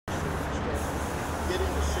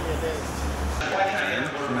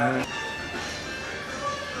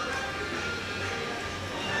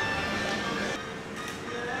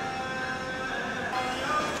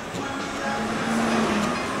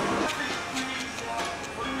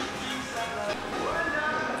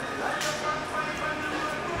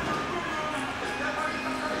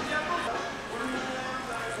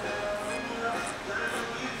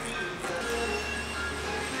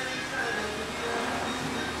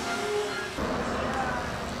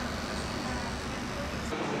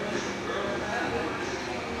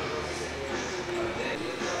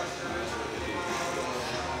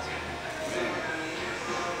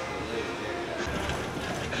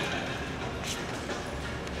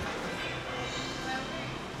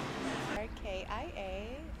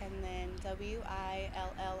K-I-A and then W-I-L-L-I-A-M-S.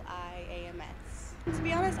 To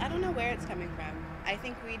be honest, I don't know where it's coming from. I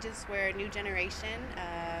think we're a new generation.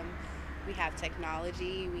 We have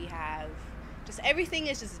technology, we have just everything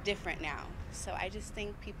is just different now. So I just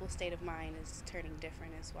think people's state of mind is turning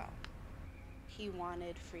different as well. He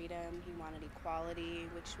wanted freedom, he wanted equality,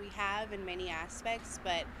 which we have in many aspects,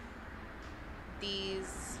 but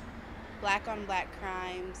these black on black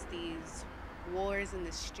crimes, these wars in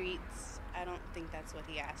the streets, I don't think that's what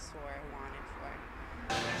he asked for or wanted for.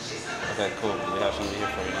 Okay, cool. We have somebody here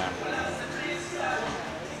for you now.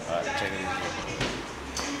 All right, take it easy.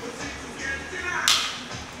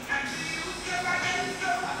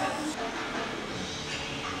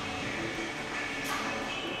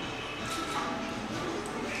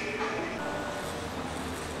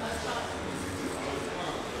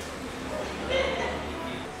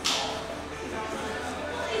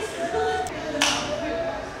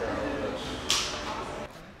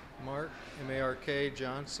 M-A-R-K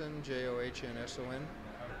Johnson, Johnsson.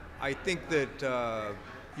 I think that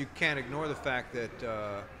you can't ignore the fact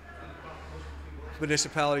that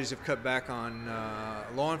municipalities have cut back on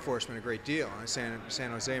law enforcement a great deal, in San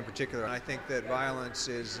Jose in particular. And I think that violence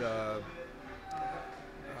is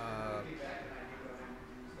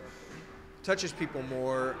touches people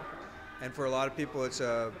more, and for a lot of people it's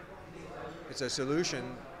a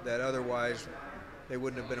solution that otherwise they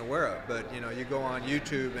wouldn't have been aware of. But you know, you go on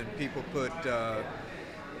YouTube and people put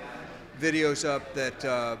videos up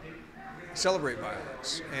that celebrate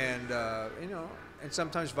violence, and you know, and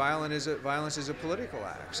sometimes violence is a political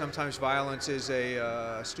act. Sometimes violence is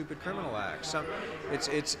a stupid criminal act.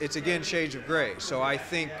 It's again shades of gray. So I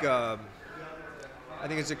think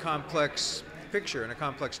it's a complex picture and a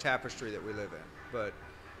complex tapestry that we live in. But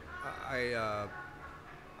I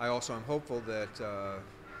also am hopeful that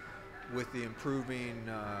with the improving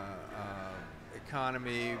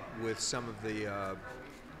economy, with some of the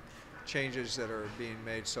changes that are being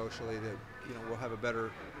made socially, that you know, we'll have a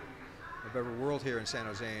better world here in San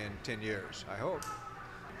Jose in 10 years, I hope.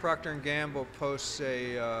 Procter & Gamble posts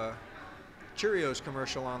a Cheerios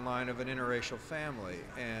commercial online of an interracial family,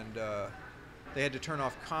 and they had to turn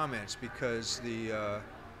off comments because the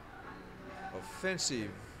offensive,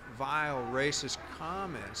 vile, racist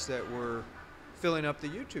comments that were filling up the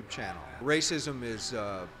YouTube channel. Racism is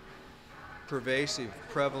pervasive,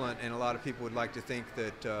 prevalent, and a lot of people would like to think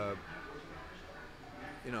that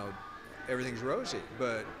you know, everything's rosy.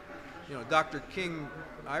 But you know, Dr. King,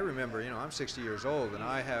 I remember, you know, I'm 60 years old, and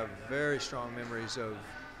I have very strong memories of,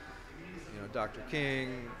 you know, Dr.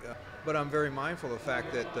 King. But I'm very mindful of the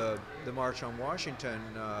fact that the March on Washington,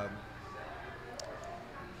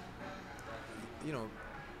 you know,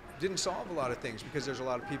 didn't solve a lot of things, because there's a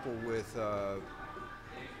lot of people with a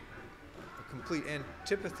complete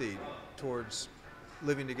antipathy towards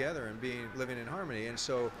living together and living in harmony. And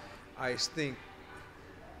so I think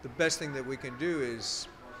the best thing that we can do is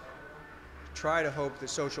try to hope that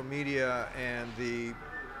social media and the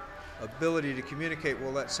ability to communicate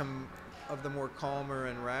will let some of the more calmer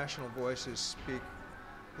and rational voices speak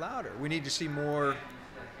louder. We need to see more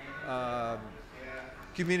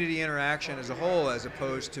community interaction as a whole, as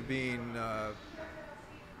opposed to being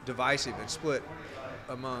divisive and split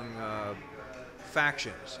among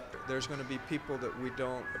factions. There's going to be people that we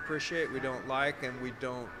don't appreciate, we don't like, and we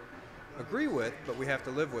don't agree with, but we have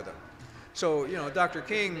to live with them. So, you know, Dr.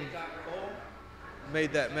 King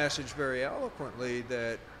made that message very eloquently,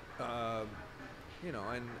 that, you know,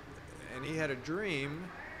 and he had a dream,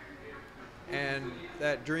 and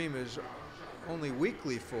that dream is only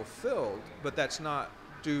weakly fulfilled, but that's not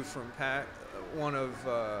due from one of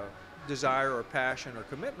desire or passion or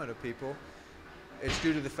commitment of people. It's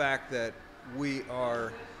due to the fact that we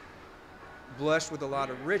are blessed with a lot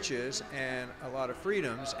of riches and a lot of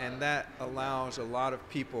freedoms, and that allows a lot of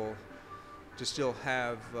people to still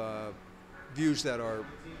have views that are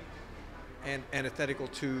antithetical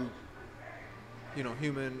to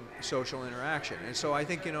human social interaction. And so I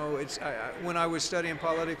think, when I was studying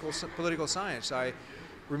political science, I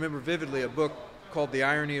remember vividly a book called The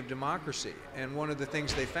Irony of Democracy. And one of the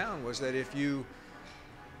things they found was that if you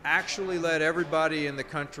actually let everybody in the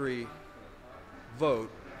country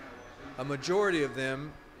vote, a majority of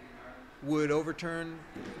them would overturn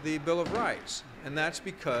the Bill of Rights. And that's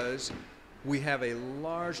because we have a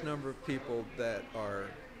large number of people that are,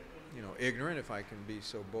 ignorant, if I can be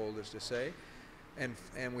so bold as to say, and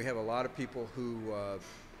we have a lot of people who,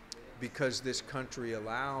 because this country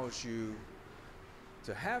allows you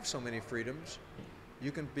to have so many freedoms,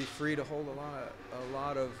 you can be free to hold a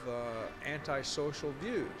lot of antisocial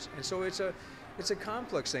views. And so it's a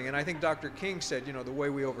complex thing. And I think Dr. King said, the way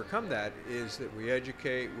we overcome that is that we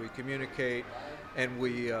educate, we communicate, and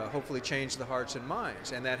we hopefully change the hearts and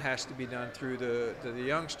minds. And that has to be done through the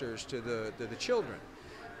youngsters to the children.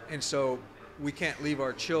 And so we can't leave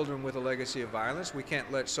our children with a legacy of violence. We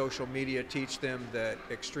can't let social media teach them that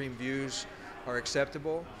extreme views are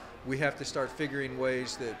acceptable. We have to start figuring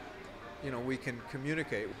ways that we can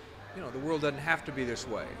communicate. The world doesn't have to be this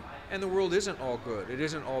way. And the world isn't all good. It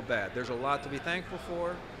isn't all bad. There's a lot to be thankful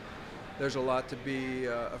for. There's a lot to be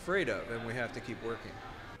afraid of, and we have to keep working.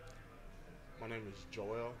 My name is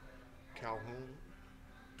Joel Calhoun.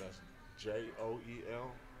 That's Joel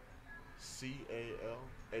Calhoun.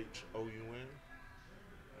 And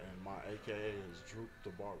my AKA is Droop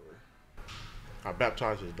the Barber. I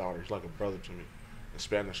baptized his daughter. He's like a brother to me. In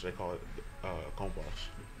Spanish, they call it compas.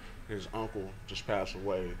 His uncle just passed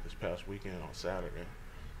away this past weekend on Saturday.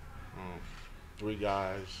 3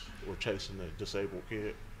 guys were chasing a disabled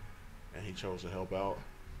kid, and he chose to help out.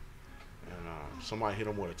 And somebody hit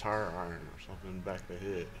him with a tire iron or something in the back of the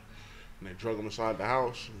head. And they drug him inside the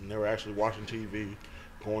house, and they were actually watching TV,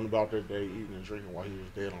 going about their day, eating and drinking while he was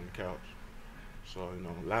dead on the couch. So,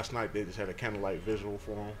 last night they just had a candlelight visual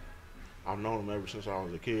for him. I've known him ever since I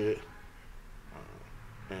was a kid.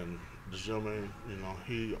 And the gentleman,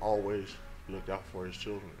 he always looked out for his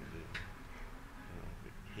children.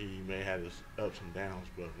 He may have his ups and downs,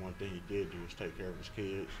 but one thing he did do was take care of his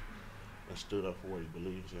kids and stood up for what he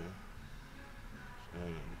believes in.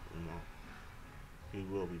 And, he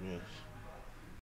will be missed.